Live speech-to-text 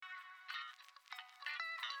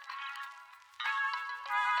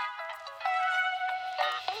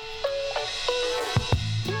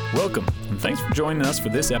Welcome, and thanks for joining us for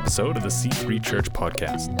this episode of the C3 Church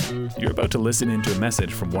Podcast. You're about to listen into a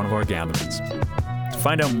message from one of our gatherings. To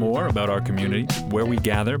find out more about our community, where we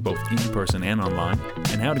gather both in person and online,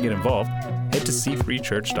 and how to get involved, head to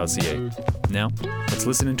c3church.ca. Now, let's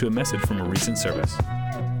listen into a message from a recent service.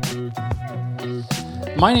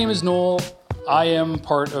 My name is Noel. I am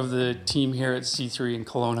part of the team here at C3 in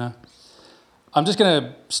Kelowna. I'm just going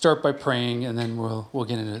to start by praying, and then we'll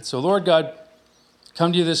get into it. So, Lord God,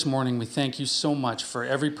 come to you this morning. We thank you so much for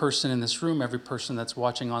every person in this room, every person that's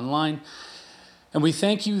watching online. And we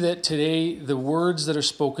thank you that today the words that are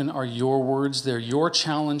spoken are your words. They're your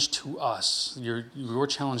challenge to us, your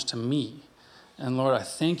challenge to me. And Lord, I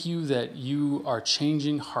thank you that you are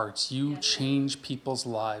changing hearts. You change people's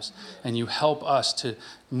lives, and you help us to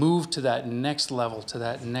move to that next level, to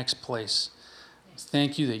that next place.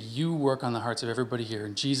 Thank you that you work on the hearts of everybody here.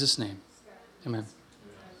 In Jesus' name, amen.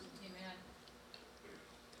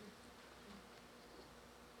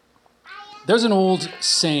 There's an old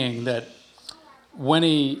saying that when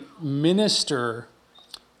a minister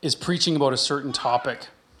is preaching about a certain topic,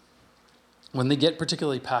 when they get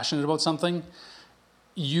particularly passionate about something,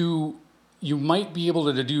 you might be able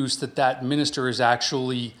to deduce that minister is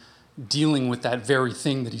actually dealing with that very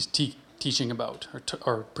thing that he's teaching about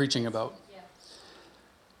or preaching about. Yeah.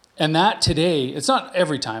 And that today, it's not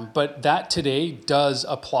every time, but that today does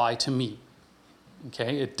apply to me.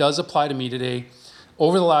 Okay, it does apply to me today.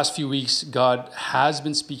 Over the last few weeks, God has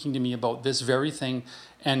been speaking to me about this very thing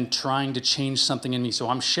and trying to change something in me. So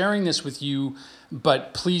I'm sharing this with you,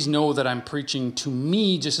 but please know that I'm preaching to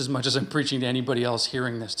me just as much as I'm preaching to anybody else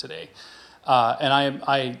hearing this today. And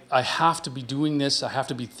I have to be doing this. I have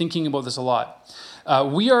to be thinking about this a lot.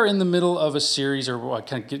 We are in the middle of a series, or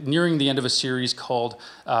kind of nearing the end of a series called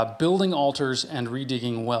Building Altars and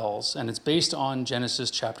Redigging Wells, and it's based on Genesis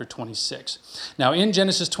chapter 26. Now, in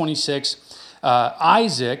Genesis 26,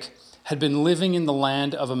 Isaac had been living in the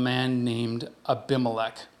land of a man named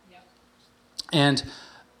Abimelech. Yep. And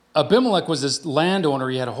Abimelech was this landowner.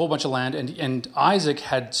 He had a whole bunch of land, and Isaac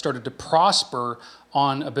had started to prosper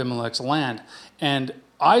on Abimelech's land. And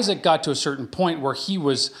Isaac got to a certain point where he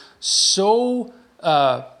was so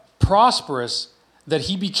prosperous that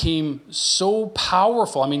he became so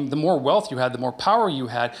powerful. I mean, the more wealth you had, the more power you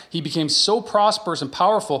had. He became so prosperous and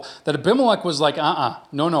powerful that Abimelech was like,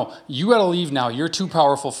 no, you got to leave now. You're too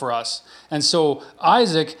powerful for us. And so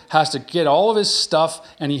Isaac has to get all of his stuff,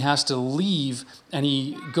 and he has to leave, and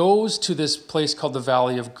he goes to this place called the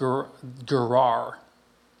Valley of Gerar.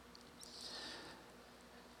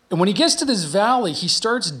 And when he gets to this valley, he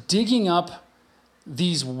starts digging up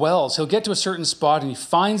these wells. He'll get to a certain spot and he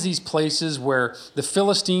finds these places where the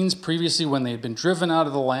Philistines, previously when they had been driven out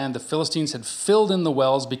of the land, the Philistines had filled in the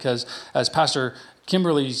wells because, as Pastor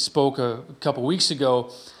Kimberly spoke a couple weeks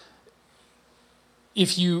ago,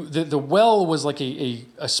 the well was like a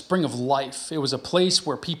spring of life. It was a place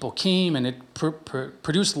where people came and it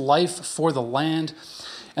produced life for the land.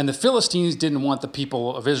 And the Philistines didn't want the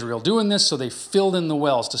people of Israel doing this, so they filled in the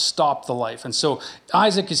wells to stop the life. And so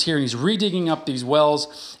Isaac is here, and he's redigging up these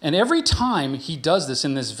wells. And every time he does this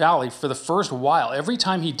in this valley, for the first while, every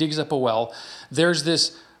time he digs up a well, there's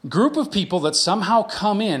this group of people that somehow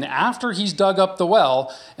come in after he's dug up the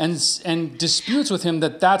well and disputes with him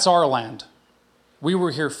that that's our land. We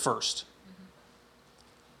were here first.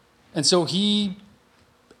 And so he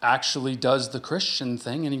actually does the Christian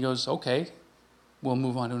thing, and he goes, okay, we'll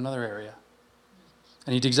move on to another area.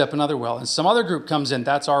 And he digs up another well. And some other group comes in,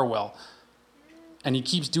 that's our well. And he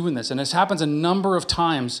keeps doing this. And this happens a number of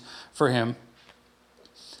times for him.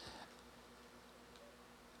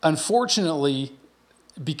 Unfortunately,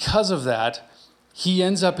 because of that, he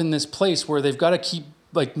ends up in this place where they've got to keep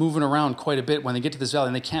moving around quite a bit when they get to this valley,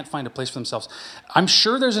 and they can't find a place for themselves. I'm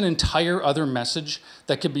sure there's an entire other message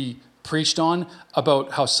that could be preached on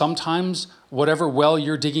about how sometimes whatever well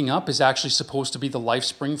you're digging up is actually supposed to be the life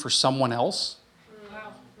spring for someone else.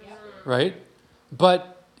 Wow. Yeah. Right?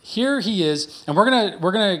 But here he is, and we're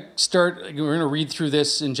gonna read through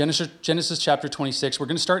this in Genesis chapter 26. We're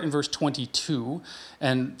gonna start in verse 22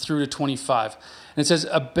 and through to 25. And it says,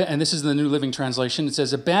 and this is the New Living Translation, it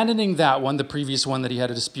says, abandoning that one, the previous one that he had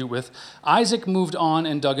a dispute with, Isaac moved on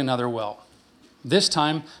and dug another well. This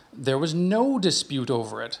time, there was no dispute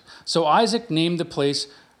over it. So Isaac named the place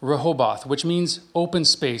Rehoboth, which means open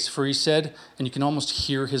space, for he said, and you can almost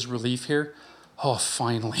hear his relief here, oh,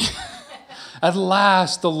 finally. At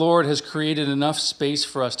last, the Lord has created enough space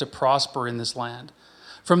for us to prosper in this land.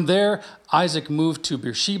 From there, Isaac moved to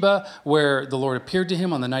Beersheba, where the Lord appeared to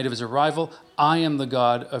him on the night of his arrival. I am the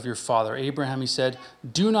God of your father Abraham, he said.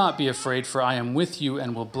 Do not be afraid, for I am with you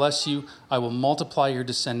and will bless you. I will multiply your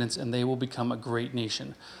descendants, and they will become a great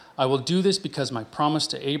nation. I will do this because my promise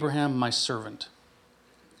to Abraham, my servant.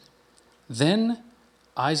 Then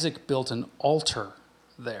Isaac built an altar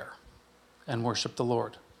there and worshiped the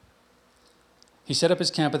Lord. He set up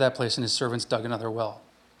his camp at that place, and his servants dug another well.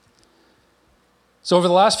 So over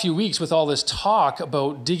the last few weeks, with all this talk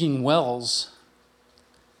about digging wells,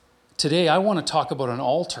 today I want to talk about an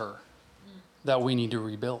altar that we need to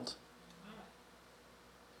rebuild.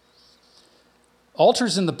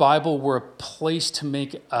 Altars in the Bible were a place to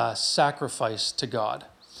make a sacrifice to God.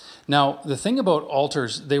 Now, the thing about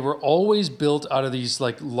altars, they were always built out of these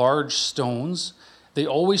like large stones. They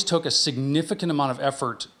always took a significant amount of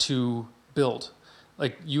effort to build.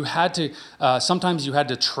 Like you had to, sometimes you had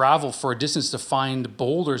to travel for a distance to find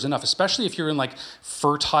boulders enough, especially if you're in like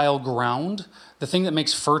fertile ground. The thing that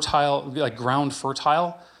makes fertile, like ground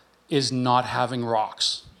fertile, is not having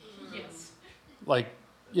rocks. Yes. Like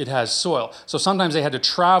it has soil. So sometimes they had to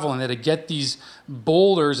travel and they had to get these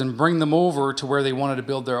boulders and bring them over to where they wanted to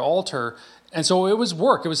build their altar. And so it was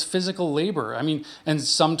work. It was physical labor. I mean, and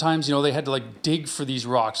sometimes, they had to like dig for these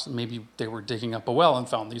rocks. Maybe they were digging up a well and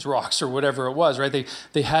found these rocks or whatever it was, right?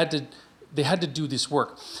 They had to do this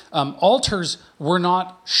work. Altars were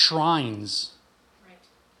not shrines. Right.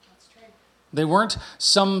 That's true. They weren't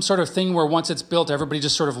some sort of thing where once it's built, everybody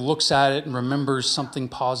just sort of looks at it and remembers something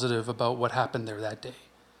positive about what happened there that day.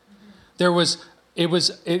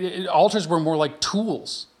 Mm-hmm. Altars were more like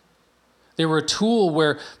tools. They were a tool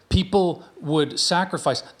where people would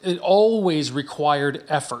sacrifice. It always required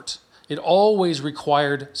effort. It always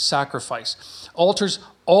required sacrifice. Altars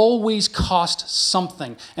always cost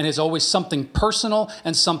something, and it's always something personal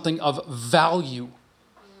and something of value.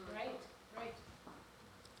 Right.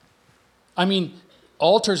 I mean,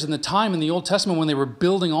 altars in the time in the Old Testament when they were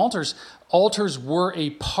building altars were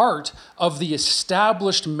a part of the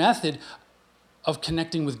established method of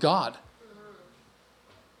connecting with God.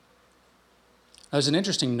 There's an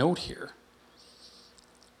interesting note here.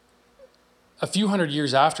 A few hundred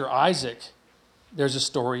years after Isaac, there's a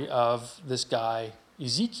story of this guy,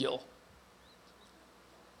 Ezekiel.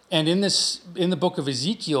 And in the book of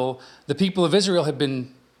Ezekiel, the people of Israel had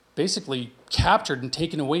been basically captured and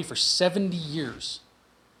taken away for 70 years.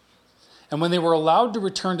 And when they were allowed to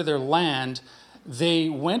return to their land, they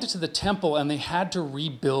went to the temple and they had to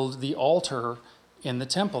rebuild the altar in the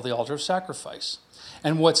temple, the altar of sacrifice.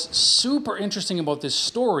 And what's super interesting about this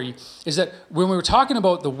story is that when we were talking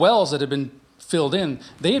about the wells that had been filled in,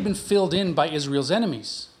 they had been filled in by Israel's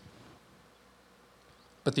enemies.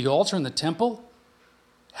 But the altar in the temple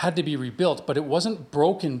had to be rebuilt, but it wasn't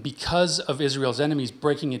broken because of Israel's enemies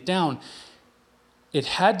breaking it down. It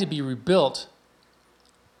had to be rebuilt.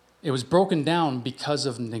 It was broken down because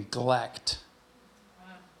of neglect,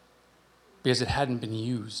 because it hadn't been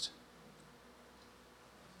used.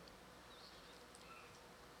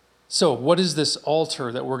 So, what is this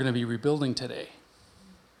altar that we're going to be rebuilding today?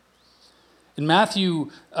 In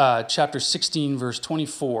Matthew chapter 16, verse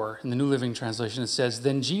 24, in the New Living Translation, it says,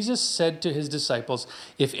 Then Jesus said to his disciples,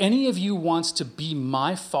 If any of you wants to be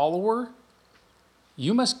my follower,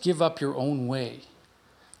 you must give up your own way.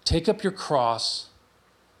 Take up your cross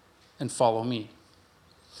and follow me.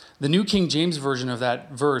 The New King James Version of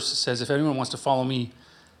that verse says, If anyone wants to follow me,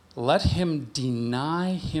 let him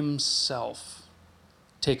deny himself.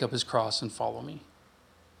 Take up his cross and follow me.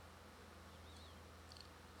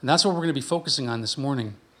 And that's what we're going to be focusing on this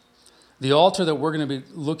morning. The altar that we're going to be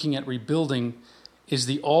looking at rebuilding is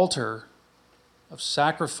the altar of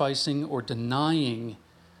sacrificing or denying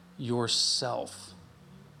yourself.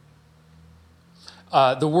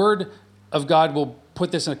 The Word of God will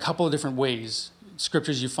put this in a couple of different ways,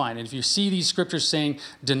 scriptures you find. And if you see these scriptures saying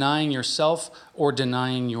denying yourself or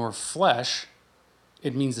denying your flesh,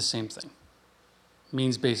 it means the same thing.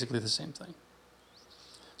 Means basically the same thing.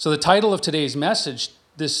 So the title of today's message,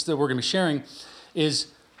 this that we're going to be sharing, is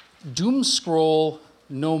Doomscroll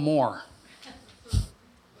No More.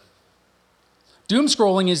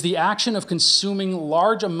 Doomscrolling is the action of consuming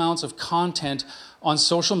large amounts of content on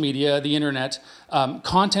social media, the internet,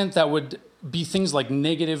 content that would be things like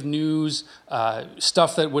negative news,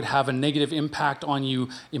 stuff that would have a negative impact on you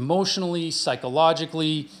emotionally,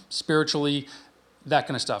 psychologically, spiritually, that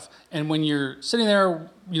kind of stuff. And when you're sitting there,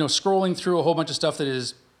 scrolling through a whole bunch of stuff that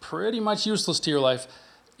is pretty much useless to your life,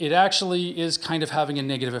 it actually is kind of having a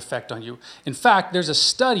negative effect on you. In fact, there's a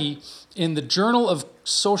study in the Journal of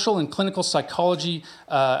Social and Clinical Psychology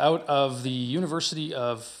out of the University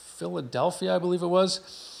of Philadelphia, I believe it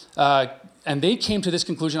was. And they came to this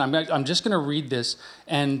conclusion. I'm just going to read this.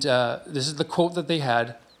 And this is the quote that they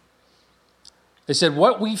had. They said,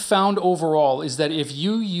 what we found overall is that if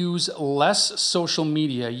you use less social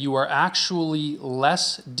media, you are actually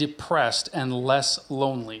less depressed and less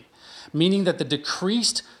lonely. Meaning that the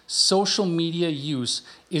decreased social media use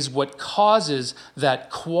is what causes that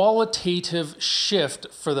qualitative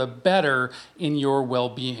shift for the better in your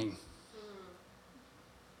well-being.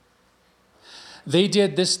 They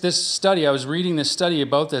did this study. I was reading this study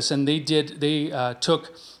about this, and they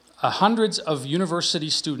took hundreds of university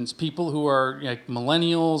students, people who are like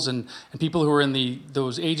millennials and people who are in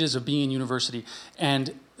those ages of being in university,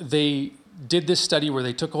 and they did this study where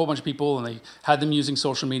they took a whole bunch of people and they had them using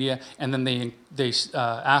social media, and then they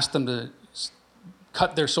asked them to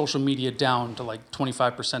cut their social media down to like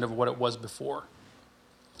 25% of what it was before.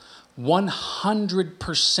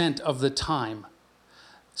 100% of the time,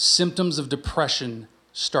 symptoms of depression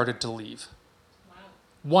started to leave.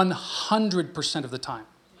 Wow. 100% of the time.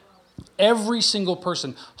 Every single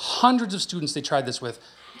person, hundreds of students they tried this with,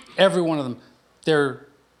 every one of them, their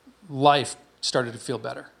life started to feel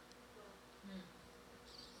better.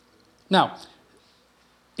 Now,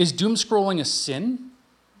 is doom scrolling a sin?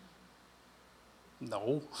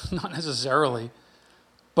 No, not necessarily.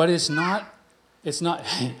 But it's not,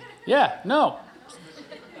 yeah, no.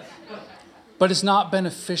 But it's not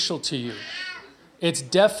beneficial to you. It's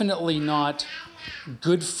definitely not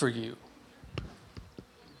good for you.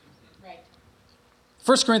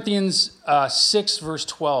 1 Corinthians 6, verse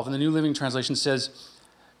 12, in the New Living Translation says,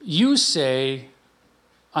 you say,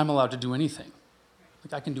 I'm allowed to do anything.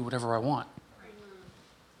 Like, I can do whatever I want.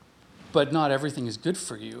 But not everything is good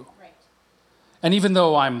for you. And even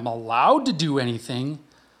though I'm allowed to do anything,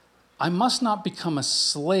 I must not become a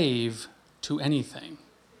slave to anything.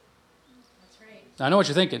 That's right. Now, I know what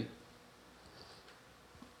you're thinking.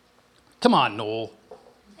 Come on, Noel.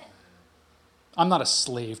 I'm not a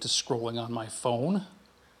slave to scrolling on my phone.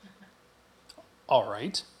 All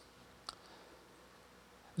right.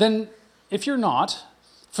 Then, if you're not,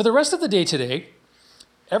 for the rest of the day today,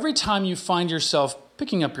 every time you find yourself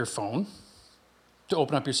picking up your phone to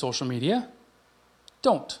open up your social media,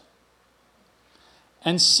 don't.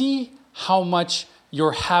 And see how much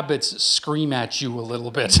your habits scream at you a little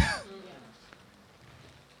bit.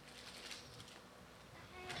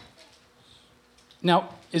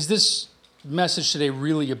 Now, is this message today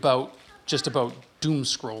really just about doom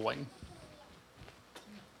scrolling?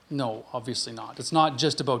 No, obviously not. It's not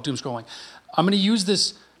just about doom scrolling. I'm going to use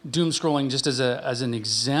this doom scrolling just as an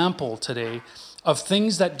example today of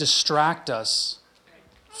things that distract us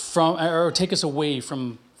from or take us away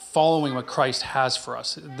from following what Christ has for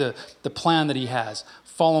us, the plan that he has,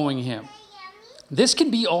 following him. This can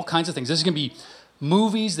be all kinds of things. This can be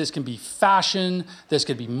movies, this can be fashion, this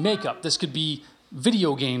could be makeup, this could be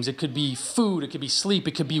video games, it could be food, it could be sleep,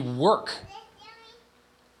 it could be work.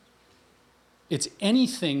 It's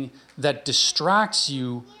anything that distracts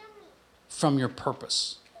you from your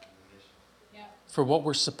purpose, for what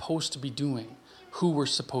we're supposed to be doing, who we're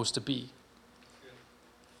supposed to be.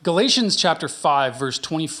 Galatians chapter 5, verse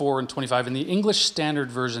 24 and 25, in the English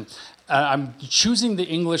Standard Version. I'm choosing the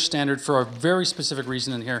English Standard for a very specific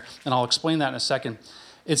reason in here, and I'll explain that in a second.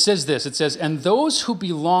 It says this, it says, and those who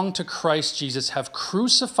belong to Christ Jesus have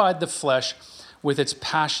crucified the flesh with its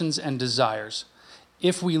passions and desires.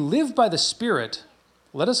 If we live by the Spirit,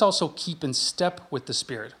 let us also keep in step with the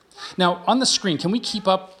Spirit. Now, on the screen, can we keep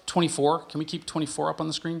up 24? Can we keep 24 up on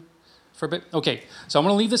the screen for a bit? Okay, so I'm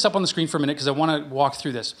going to leave this up on the screen for a minute because I want to walk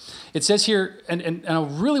through this. It says here, and I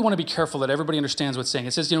really want to be careful that everybody understands what's saying.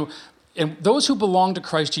 It says, and those who belong to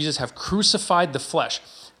Christ Jesus have crucified the flesh.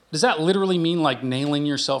 Does that literally mean like nailing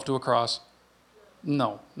yourself to a cross?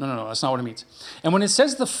 No, that's not what it means. And when it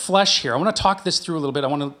says the flesh here, I want to talk this through a little bit.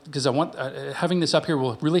 Because having this up here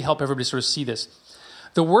will really help everybody sort of see this.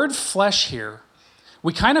 The word flesh here,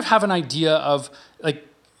 we kind of have an idea of, like,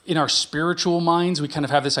 in our spiritual minds, we kind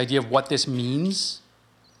of have this idea of what this means.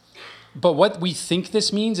 But what we think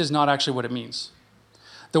this means is not actually what it means.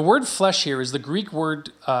 The word flesh here is the Greek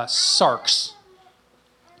word sarx.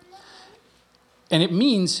 And it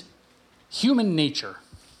means human nature.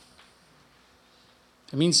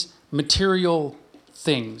 It means material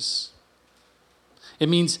things. It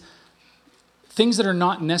means things that are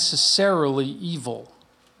not necessarily evil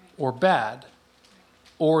or bad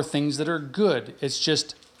or things that are good. It's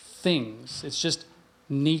just things. It's just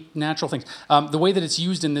natural things. The way that it's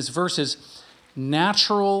used in this verse is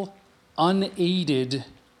natural, unaided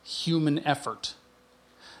human effort.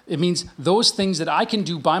 It means those things that I can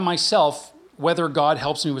do by myself, whether God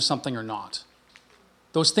helps me with something or not.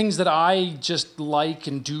 Those things that I just like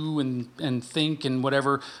and do and think and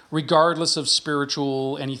whatever, regardless of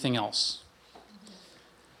spiritual anything else.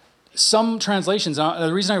 Some translations,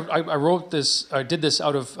 the reason I wrote this, I did this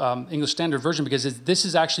out of English Standard Version, because this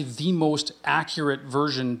is actually the most accurate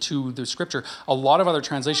version to the scripture. A lot of other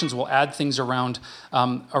translations will add things around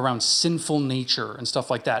sinful nature and stuff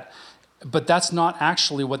like that. But that's not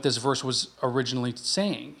actually what this verse was originally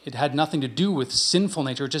saying. It had nothing to do with sinful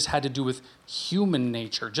nature. It just had to do with human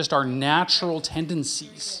nature, just our natural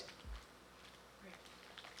tendencies.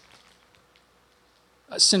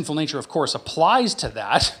 Sinful nature, of course, applies to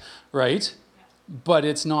that, right? But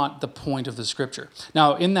it's not the point of the scripture.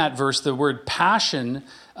 Now, in that verse, the word passions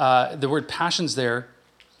there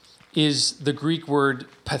is the Greek word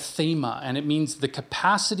pathema, and it means the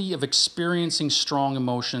capacity of experiencing strong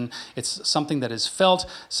emotion. It's something that is felt,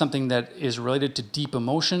 something that is related to deep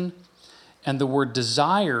emotion. And the word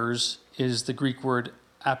desires is the Greek word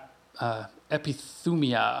epithumia.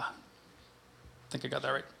 I think I got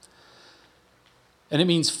that right. And it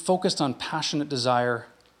means focused on passionate desire,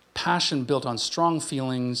 passion built on strong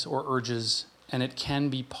feelings or urges, and it can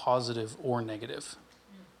be positive or negative.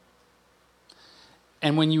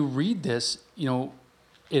 And when you read this,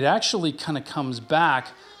 it actually kind of comes back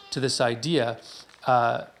to this idea.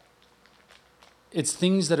 It's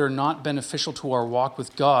things that are not beneficial to our walk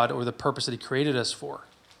with God or the purpose that He created us for.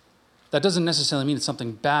 That doesn't necessarily mean it's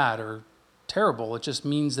something bad or terrible. It just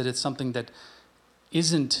means that it's something that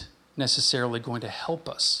isn't necessarily going to help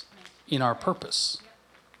us in our purpose.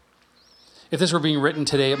 If this were being written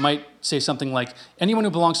today, it might say something like, anyone who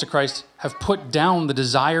belongs to Christ have put down the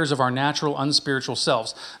desires of our natural, unspiritual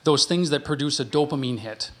selves, those things that produce a dopamine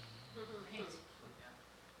hit.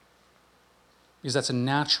 Because that's a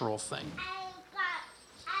natural thing.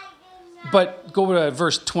 But go to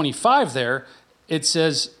verse 25 there. It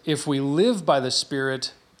says, if we live by the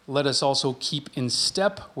Spirit, let us also keep in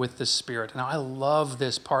step with the Spirit. Now, I love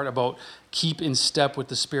this part about keep in step with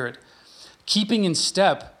the Spirit. Keeping in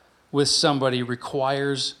step with somebody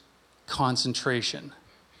requires concentration.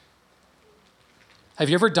 Have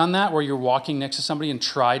you ever done that where you're walking next to somebody and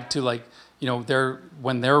tried to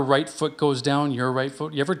when their right foot goes down, your right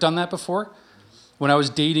foot? You ever done that before? When I was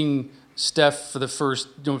dating Steph for the first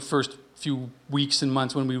few weeks and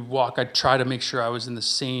months when we walk, I'd try to make sure I was in the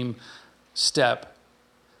same step.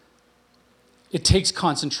 It takes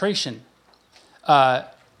concentration.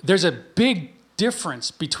 There's a big difference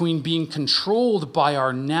between being controlled by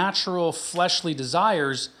our natural fleshly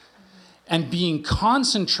desires and being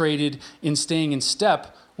concentrated in staying in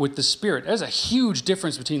step with the Spirit. There's a huge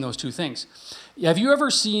difference between those two things. Have you ever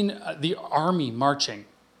seen the army marching?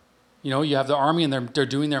 You have the army and they're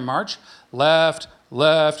doing their march. Left,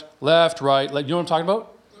 left, left, right. You know what I'm talking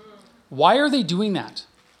about? Why are they doing that?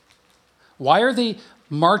 Why are they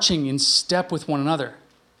marching in step with one another?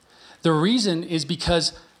 The reason is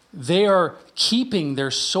because they are keeping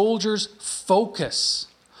their soldiers' focus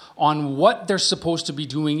on what they're supposed to be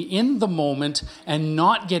doing in the moment and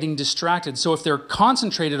not getting distracted. So if they're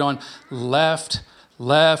concentrated on left,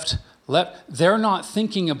 left, left, they're not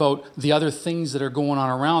thinking about the other things that are going on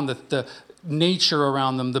around, the nature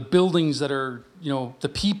around them, the buildings that are,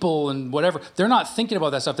 the people and whatever. They're not thinking about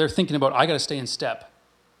that stuff. They're thinking about, I got to stay in step.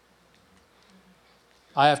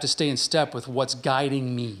 I have to stay in step with what's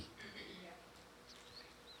guiding me.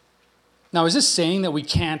 Now, is this saying that we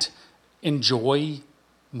can't enjoy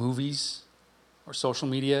movies or social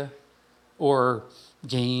media or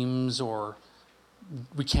games, or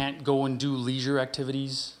we can't go and do leisure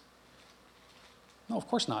activities? No, of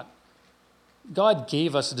course not. God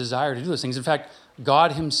gave us a desire to do those things. In fact,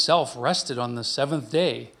 God Himself rested on the seventh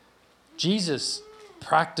day. Jesus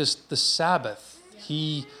practiced the Sabbath.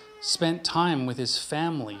 He spent time with His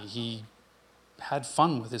family. He had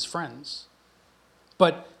fun with His friends.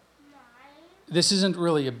 But this isn't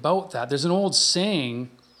really about that. There's an old saying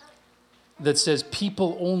that says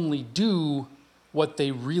people only do what they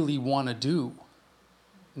really want to do.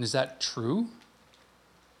 And is that true?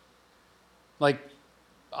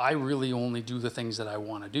 I really only do the things that I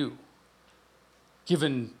want to do.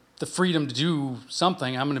 Given the freedom to do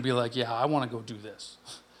something, I'm going to be like, yeah, I want to go do this.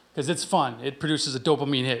 Because it's fun. It produces a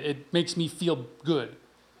dopamine hit. It makes me feel good.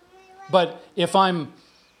 But if I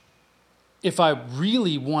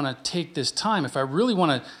really want to take this time, if I really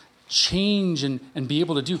want to change and be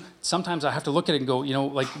able to do, sometimes I have to look at it and go,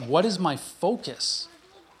 what is my focus?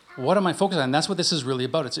 What am I focused on? And that's what this is really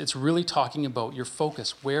about. It's really talking about your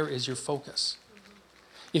focus. Where is your focus?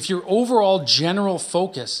 If your overall general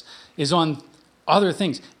focus is on other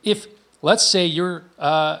things, if, let's say you're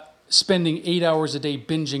spending 8 hours a day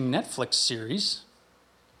binging Netflix series,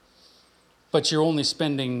 but you're only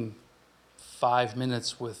spending 5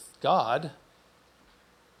 minutes with God,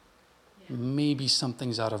 maybe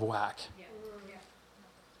something's out of whack. Yeah.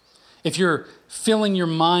 If you're filling your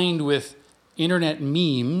mind with internet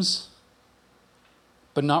memes,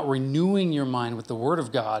 but not renewing your mind with the Word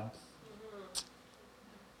of God,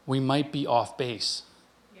 we might be off base.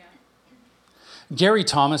 Yeah. Gary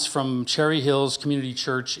Thomas from Cherry Hills Community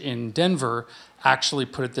Church in Denver actually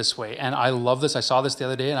put it this way, and I love this. I saw this the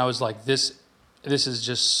other day, and I was like, this is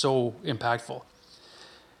just so impactful.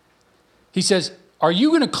 He says, are you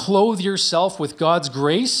going to clothe yourself with God's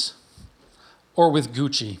grace or with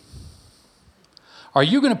Gucci? Are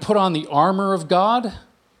you going to put on the armor of God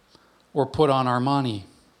or put on Armani?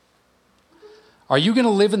 Are you going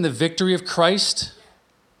to live in the victory of Christ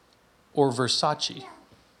or Versace?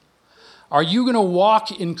 Are you going to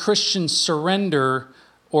walk in Christian surrender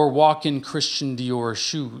or walk in Christian Dior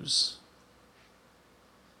shoes?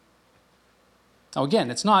 Now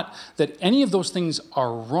again, it's not that any of those things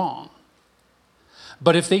are wrong,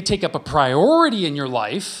 but if they take up a priority in your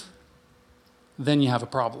life, then you have a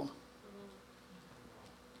problem.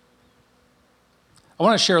 I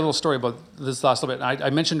want to share a little story about this last little bit. I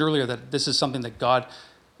mentioned earlier that this is something that God,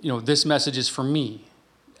 this message is for me.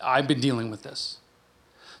 I've been dealing with this.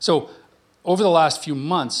 So over the last few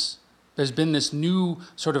months, there's been this new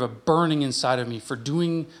sort of a burning inside of me for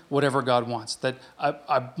doing whatever God wants. That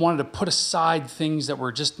I wanted to put aside things that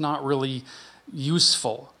were just not really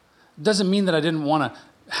useful. It doesn't mean that I didn't want to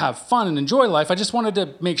have fun and enjoy life. I just wanted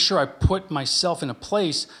to make sure I put myself in a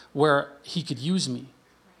place where He could use me.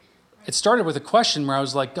 It started with a question where I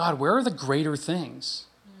was like, God, where are the greater things?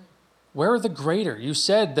 Where are the greater? You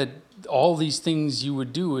said that all these things you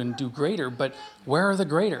would do and do greater, but where are the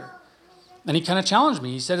greater? And He kind of challenged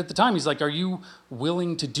me. He said at the time, He's like, are you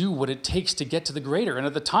willing to do what it takes to get to the greater? And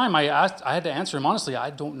at the time I had to answer Him honestly, I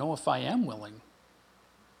don't know if I am willing.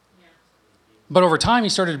 Yeah. But over time, He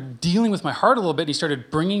started dealing with my heart a little bit. And He started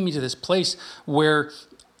bringing me to this place where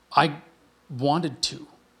I wanted to.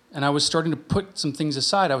 And I was starting to put some things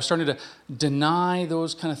aside. I was starting to deny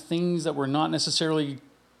those kind of things that were not necessarily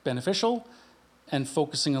beneficial and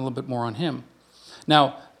focusing a little bit more on Him.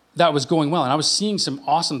 Now, that was going well, and I was seeing some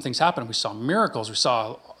awesome things happen. We saw miracles, we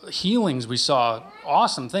saw healings, we saw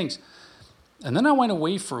awesome things. And then I went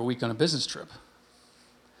away for a week on a business trip.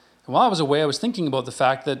 And while I was away, I was thinking about the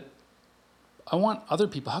fact that I want other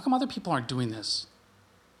people. How come other people aren't doing this?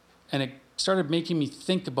 And it started making me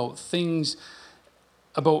think about things,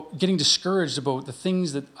 about getting discouraged about the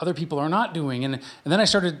things that other people are not doing. And then I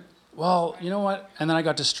started, well, you know what? And then I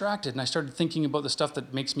got distracted and I started thinking about the stuff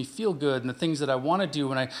that makes me feel good and the things that I want to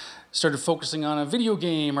do. And I started focusing on a video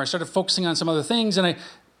game, or I started focusing on some other things. And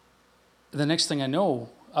the next thing I know,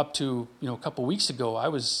 up to, a couple weeks ago, I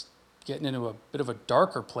was getting into a bit of a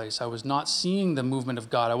darker place. I was not seeing the movement of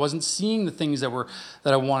God. I wasn't seeing the things that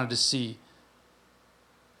I wanted to see.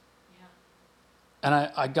 And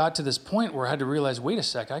I got to this point where I had to realize, wait a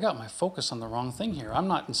sec, I got my focus on the wrong thing here. I'm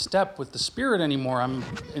not in step with the Spirit anymore. I'm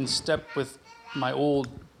in step with my old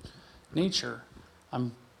nature.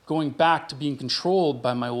 I'm going back to being controlled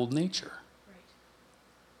by my old nature. Right.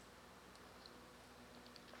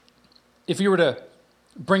 If you were to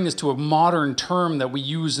bring this to a modern term that we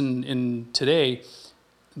use in today,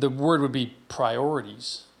 the word would be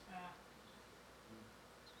priorities.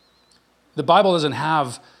 The Bible doesn't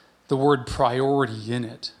have the word priority in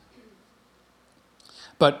it.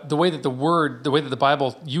 But the way that the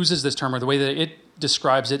Bible uses this term, or the way that it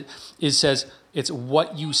describes it, says it's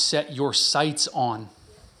what you set your sights on.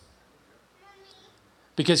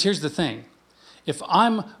 Because here's the thing. If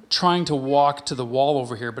I'm trying to walk to the wall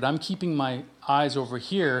over here, but I'm keeping my eyes over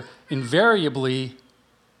here, invariably,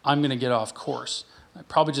 I'm going to get off course. I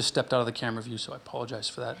probably just stepped out of the camera view, so I apologize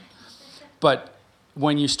for that. But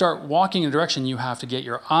when you start walking in a direction, you have to get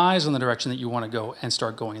your eyes on the direction that you want to go and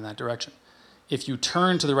start going in that direction. If you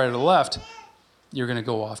turn to the right or the left, you're going to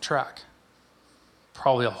go off track.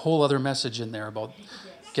 Probably a whole other message in there about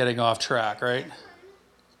getting off track, right?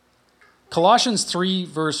 Colossians 3,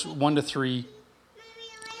 verse 1-3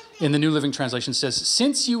 in the New Living Translation says,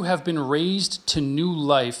 "Since you have been raised to new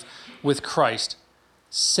life with Christ,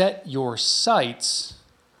 set your sights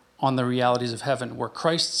on the realities of heaven, where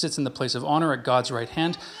Christ sits in the place of honor at God's right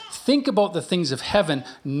hand. Think about the things of heaven,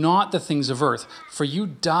 not the things of earth. For you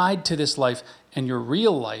died to this life, and your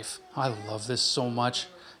real life," I love this so much,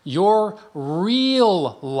 "your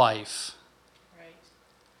real life Right.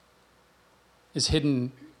 is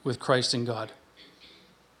hidden with Christ in God."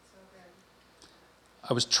 So good.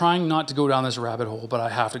 I was trying not to go down this rabbit hole, but I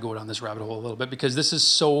have to go down this rabbit hole a little bit because this is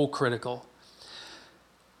so critical.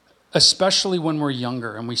 especially when we're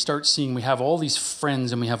younger and we start seeing we have all these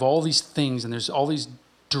friends and we have all these things and there's all these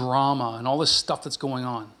drama and all this stuff that's going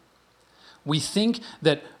on. We think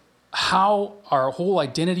that how our whole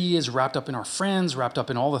identity is wrapped up in our friends, wrapped up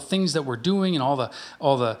in all the things that we're doing and all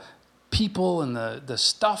the people and the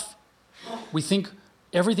stuff. We think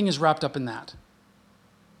everything is wrapped up in that.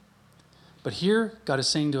 But here, God is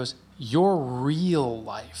saying to us, your real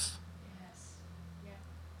life Yes. Yeah.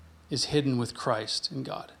 is hidden with Christ in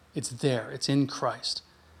God. It's there. It's in Christ.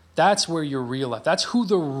 That's where your real life, that's who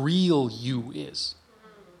the real you is.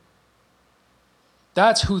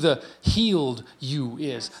 That's who the healed you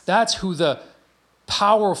is. That's who the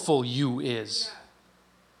powerful you is.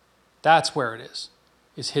 That's where it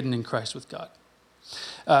is hidden in Christ with God.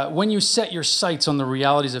 When you set your sights on the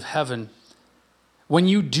realities of heaven, when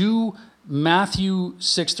you do Matthew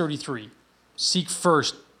 6:33, seek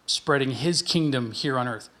first spreading his kingdom here on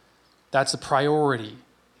earth. That's the priority.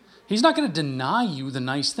 He's not going to deny you the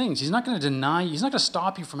nice things. He's not going to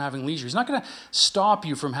stop you from having leisure. He's not going to stop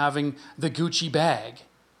you from having the Gucci bag.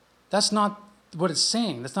 That's not what it's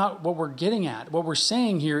saying. That's not what we're getting at. What we're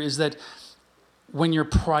saying here is that when your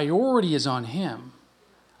priority is on him,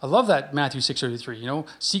 I love that Matthew 6:33,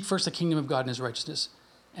 seek first the kingdom of God and his righteousness,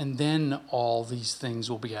 and then all these things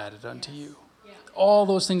will be added unto you. Yeah. All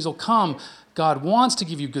those things will come. God wants to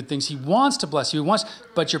give you good things. He wants to bless you.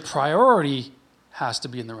 But your priority has to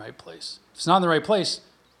be in the right place. If it's not in the right place,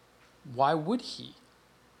 why would he?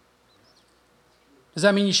 Does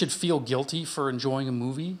that mean you should feel guilty for enjoying a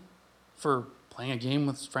movie, for playing a game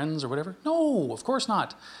with friends or whatever? No, of course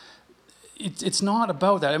not. It's not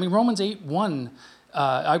about that. I mean, Romans 8:1,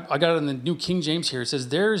 I got it in the New King James here. It says,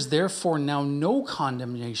 there is therefore now no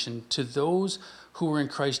condemnation to those who are in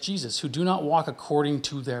Christ Jesus, who do not walk according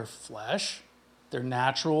to their flesh, their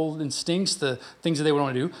natural instincts, the things that they would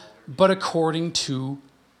want to do, but according to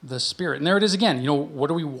the Spirit. And there it is again.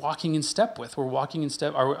 What are we walking in step with? We're walking in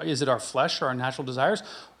step. Is it our flesh or our natural desires,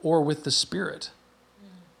 or with the Spirit?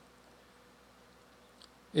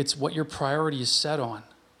 It's what your priority is set on.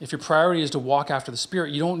 If your priority is to walk after the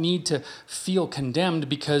Spirit, you don't need to feel condemned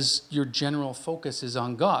because your general focus is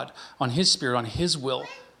on God, on his Spirit, on his will.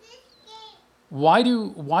 Why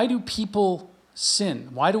do people sin?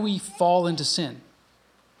 Why do we fall into sin?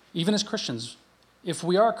 Even as Christians, if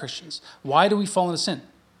we are Christians, why do we fall into sin?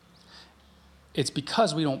 It's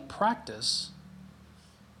because we don't practice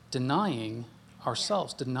denying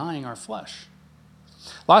ourselves, denying our flesh.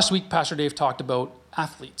 Last week, Pastor Dave talked about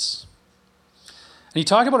athletes. And he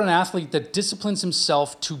talked about an athlete that disciplines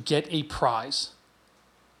himself to get a prize.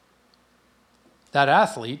 That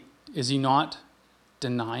athlete, is he not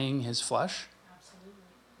denying his flesh? Absolutely.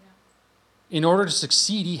 Yeah. In order to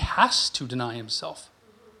succeed, he has to deny himself.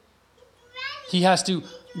 He has to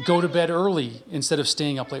go to bed early instead of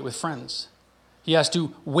staying up late with friends. He has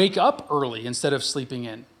to wake up early instead of sleeping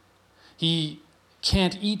in. He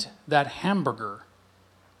can't eat that hamburger,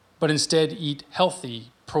 but instead eat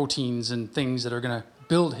healthy proteins and things that are going to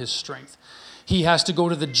build his strength. He has to go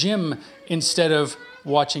to the gym instead of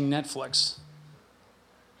watching Netflix.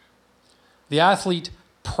 The athlete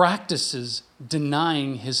practices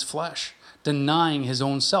denying his flesh, denying his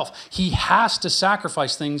own self. He has to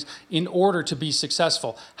sacrifice things in order to be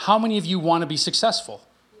successful. How many of you want to be successful?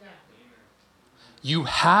 Yeah. You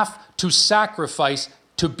have to sacrifice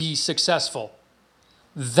to be successful.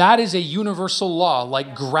 That is a universal law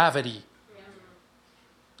like gravity.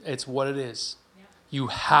 It's what it is. You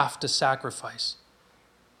have to sacrifice.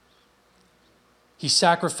 He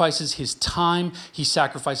sacrifices his time. He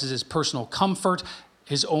sacrifices his personal comfort,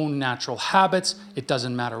 his own natural habits. It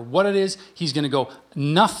doesn't matter what it is. He's going to go,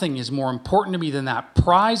 nothing is more important to me than that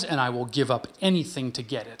prize, and I will give up anything to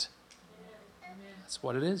get it. That's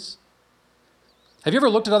what it is. Have you ever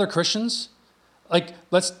looked at other Christians?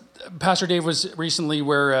 Pastor Dave was recently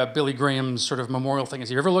where Billy Graham's sort of memorial thing is.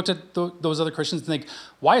 Have you ever looked at those other Christians and think,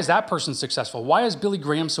 why is that person successful? Why is Billy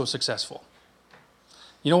Graham so successful?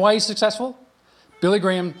 You know why he's successful? Billy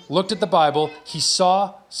Graham looked at the Bible, he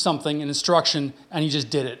saw something, an instruction, and he just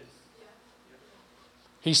did it.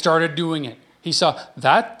 He started doing it. He saw,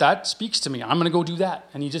 that speaks to me. I'm going to go do that.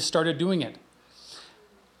 And he just started doing it.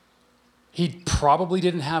 He probably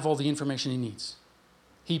didn't have all the information he needs.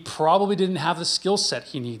 He probably didn't have the skill set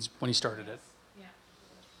he needs when he started it. Yeah.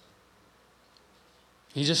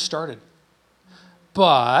 He just started.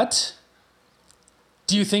 But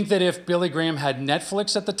do you think that if Billy Graham had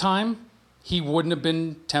Netflix at the time, he wouldn't have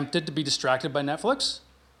been tempted to be distracted by Netflix?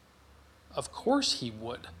 Of course he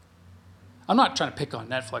would. I'm not trying to pick on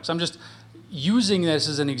Netflix. using this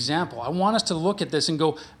as an example. I want us to look at this and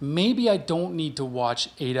go, maybe I don't need to watch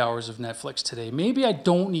 8 hours of Netflix today. Maybe I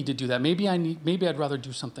don't need to do that. Maybe I'd rather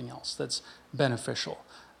do something else that's beneficial.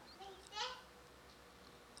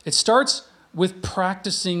 It starts with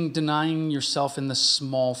practicing denying yourself in the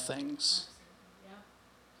small things. Yeah.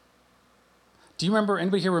 Do you remember,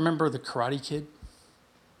 anybody here remember the Karate Kid?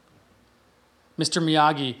 Mr.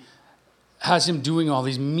 Miyagi has him doing all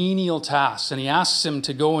these menial tasks, and he asks him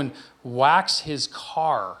to go and wax his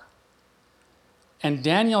car. And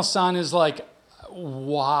Daniel-san is like,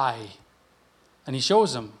 why? And he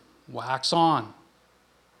shows him, wax on,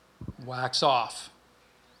 wax off.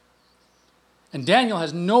 And Daniel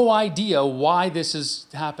has no idea why this is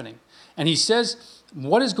happening. And he says,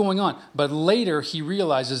 what is going on? But later he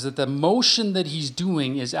realizes that the motion that he's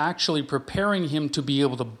doing is actually preparing him to be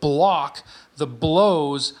able to block the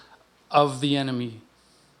blows of the enemy.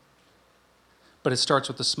 But it starts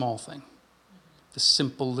with the small thing, the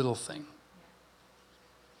simple little thing.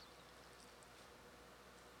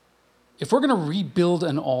 If we're going to rebuild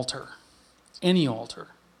an altar, any altar,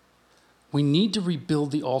 we need to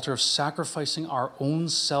rebuild the altar of sacrificing our own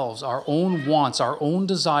selves, our own wants, our own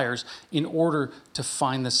desires in order to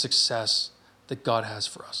find the success that God has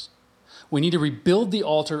for us. We need to rebuild the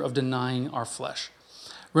altar of denying our flesh.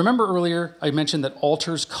 Remember earlier I mentioned that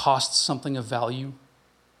altars cost something of value?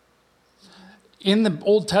 In the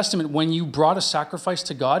Old Testament, when you brought a sacrifice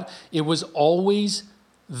to God, it was always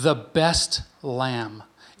the best lamb.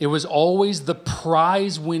 It was always the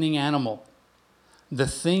prize-winning animal. The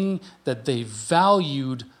thing that they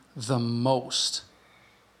valued the most.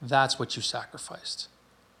 That's what you sacrificed.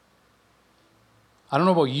 I don't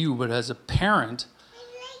know about you, but as a parent,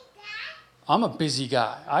 I'm a busy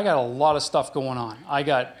guy. I got a lot of stuff going on. I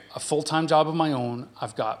got a full-time job of my own.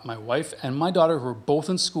 I've got my wife and my daughter who are both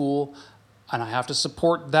in school, and I have to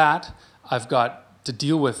support that. I've got to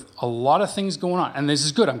deal with a lot of things going on. And this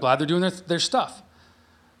is good. I'm glad they're doing their stuff.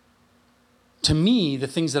 To me, the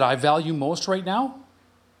things that I value most right now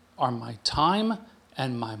are my time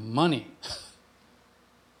and my money.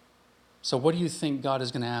 So what do you think God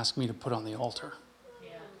is going to ask me to put on the altar?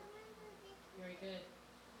 Yeah. Very good.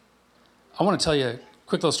 I want to tell you a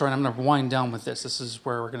quick little story, and I'm going to wind down with this. This is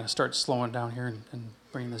where we're going to start slowing down here and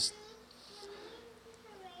bring this.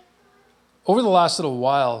 Over the last little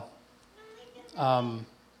while,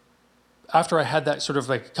 after I had that sort of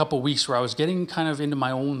like a couple weeks where I was getting kind of into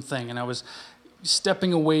my own thing, and I was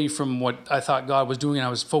stepping away from what I thought God was doing, and I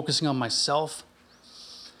was focusing on myself.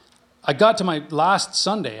 I got to my last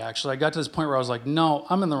Sunday, actually. I got to this point where I was like, no,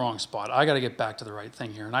 I'm in the wrong spot. I got to get back to the right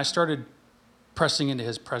thing here. And I started pressing into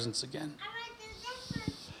his presence again.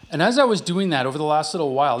 And as I was doing that over the last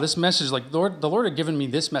little while, this message, like the Lord had given me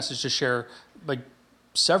this message to share like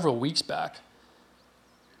several weeks back.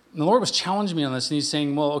 And the Lord was challenging me on this, and he's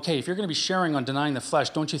saying, well, okay, if you're going to be sharing on denying the flesh,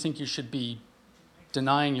 don't you think you should be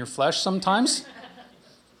denying your flesh sometimes?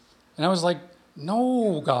 And I was like,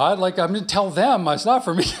 no, God, like I'm going to tell them it's not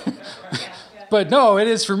for me. But no, it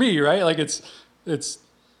is for me, right? Like it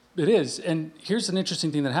is. And here's an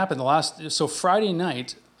interesting thing that happened so Friday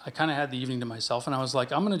night, I kind of had the evening to myself, and I was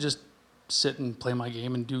like, I'm going to just sit and play my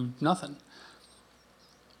game and do nothing.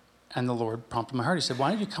 And the Lord prompted my heart. He said,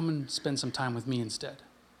 why don't you come and spend some time with me instead?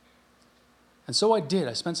 And so I did.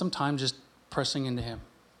 I spent some time just pressing into him.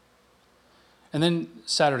 And then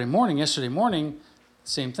yesterday morning,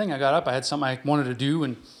 same thing. I got up, I had something I wanted to do,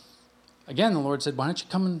 and again, the Lord said, why don't you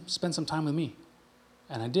come and spend some time with me?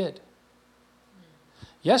 And I did.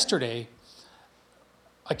 Yesterday,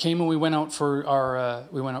 I came and we went out for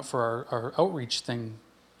our outreach thing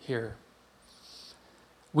here.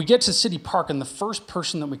 We get to City Park, and the first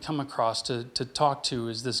person that we come across to talk to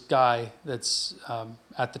is this guy that's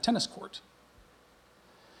at the tennis court.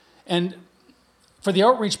 And for the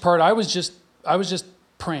outreach part, I was just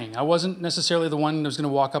praying. I wasn't necessarily the one that was going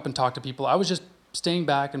to walk up and talk to people. I was just staying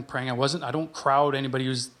back and praying. I don't crowd anybody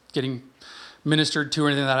who's getting ministered to or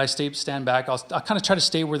anything like that. I stand back. I'll kind of try to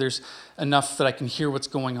stay where there's enough that I can hear what's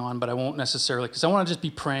going on, but I won't necessarily, because I want to just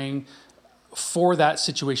be praying for that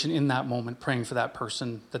situation in that moment, praying for that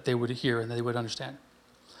person that they would hear and they would understand.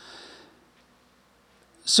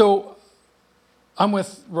 So I'm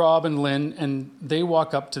with Rob and Lynn, and they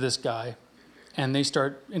walk up to this guy, and they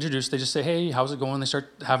start introduced. They just say, "Hey, how's it going?" They start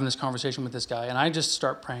having this conversation with this guy, and I just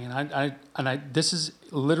start praying. And this is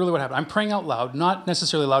literally what happened. I'm praying out loud, not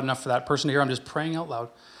necessarily loud enough for that person to hear. I'm just praying out loud,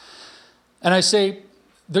 and I say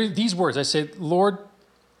these words. I say, "Lord,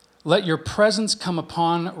 let your presence come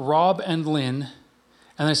upon Rob and Lynn,"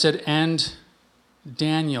 and I said, "and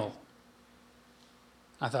Daniel."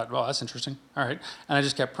 I thought, well, that's interesting. All right, and I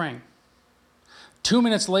just kept praying. 2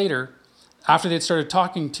 minutes later, after they'd started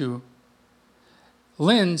talking to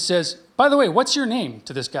Lynn, says, by the way, what's your name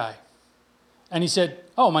to this guy? And he said,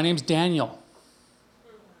 oh, my name's Daniel.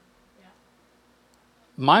 Yeah.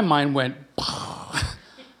 My mind went,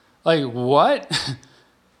 like, what?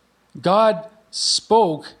 God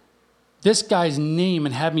spoke this guy's name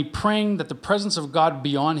and had me praying that the presence of God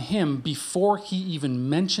be on him before he even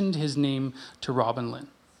mentioned his name to Rob and Lynn.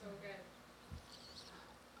 So good.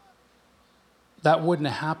 That wouldn't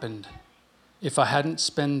have happened if I hadn't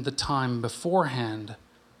spent the time beforehand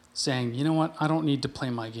saying, you know what, I don't need to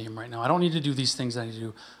play my game right now. I don't need to do these things I need to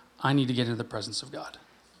do. I need to get into the presence of God.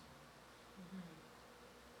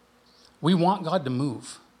 We want God to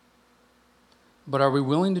move. But are we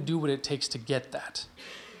willing to do what it takes to get that?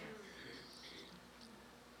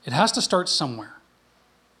 It has to start somewhere.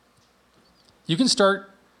 You can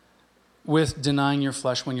start with denying your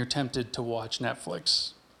flesh when you're tempted to watch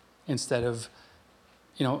Netflix. Instead of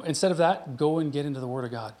that, go and get into the Word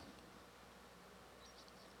of God.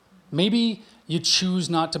 Maybe you choose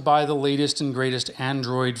not to buy the latest and greatest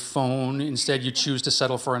Android phone. Instead, you choose to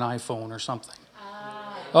settle for an iPhone or something.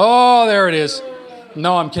 Oh, there it is.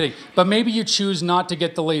 No, I'm kidding. But maybe you choose not to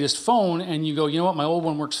get the latest phone and you go, you know what, my old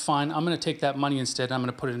one works fine. I'm going to take that money instead and I'm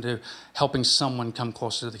going to put it into helping someone come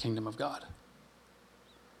closer to the kingdom of God.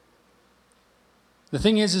 The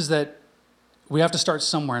thing is that we have to start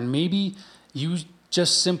somewhere. And maybe you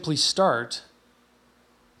just simply start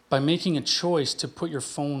by making a choice to put your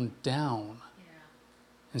phone down. Yeah.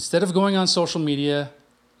 Instead of going on social media,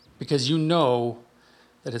 because you know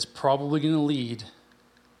that it's probably going to lead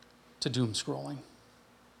to doom scrolling.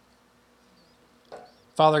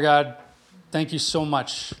 Father God, thank you so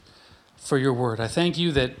much for your word. I thank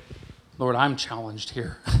you that, Lord, I'm challenged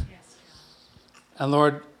here. Yes, God. And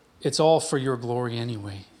Lord, it's all for your glory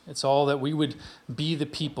anyway. It's all that we would be the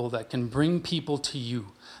people that can bring people to you,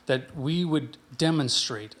 that we would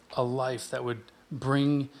demonstrate a life that would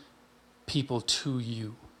bring people to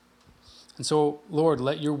you. And so, Lord,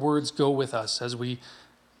 let your words go with us as we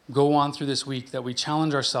go on through this week, that we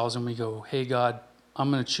challenge ourselves and we go, hey, God, I'm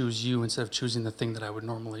going to choose you instead of choosing the thing that I would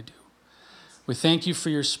normally do. We thank you for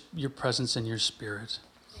your presence and your spirit.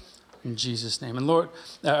 In Jesus' name. And Lord,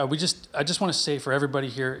 I just want to say for everybody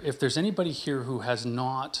here, if there's anybody here who has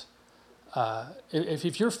not,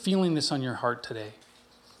 if you're feeling this on your heart today,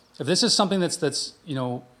 if this is something that's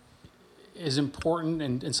is important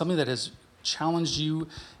and something that has challenged you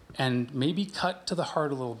and maybe cut to the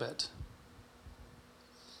heart a little bit,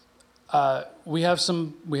 we have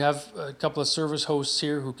a couple of service hosts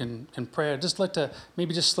here who can pray. I'd just like to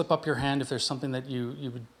maybe just slip up your hand if there's something that you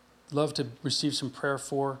would love to receive some prayer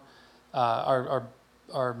for.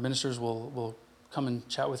 Our ministers will come and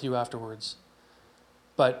chat with you afterwards.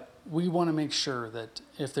 But we want to make sure that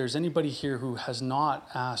if there's anybody here who has not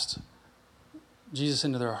asked Jesus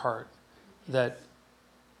into their heart, that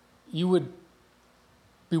you would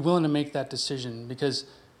be willing to make that decision, because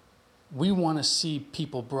we want to see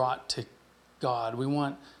people brought to God.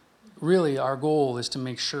 Really our goal is to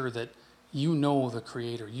make sure that you know the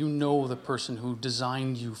Creator, you know the person who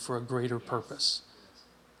designed you for a greater purpose.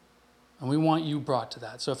 And we want you brought to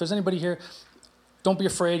that. So if there's anybody here, don't be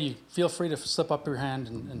afraid. You feel free to slip up your hand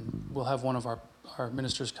and we'll have one of our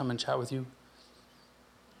ministers come and chat with you.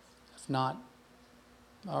 If not,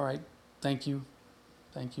 all right, thank you.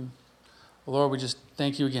 Thank you. Well, Lord, we just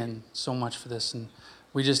thank you again so much for this. And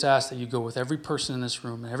we just ask that you go with every person in this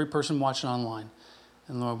room and every person watching online.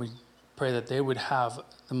 And Lord, we pray that they would have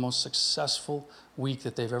the most successful week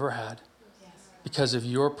that they've ever had because of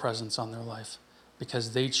your presence on their life,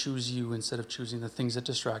 because they choose you instead of choosing the things that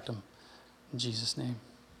distract them. In Jesus' name.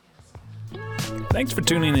 Thanks for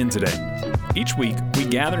tuning in today. Each week, we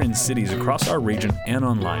gather in cities across our region and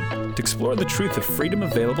online to explore the truth of freedom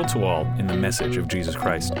available to all in the message of Jesus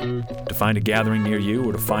Christ. To find a gathering near you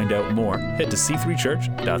or to find out more, head to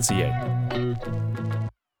c3church.ca.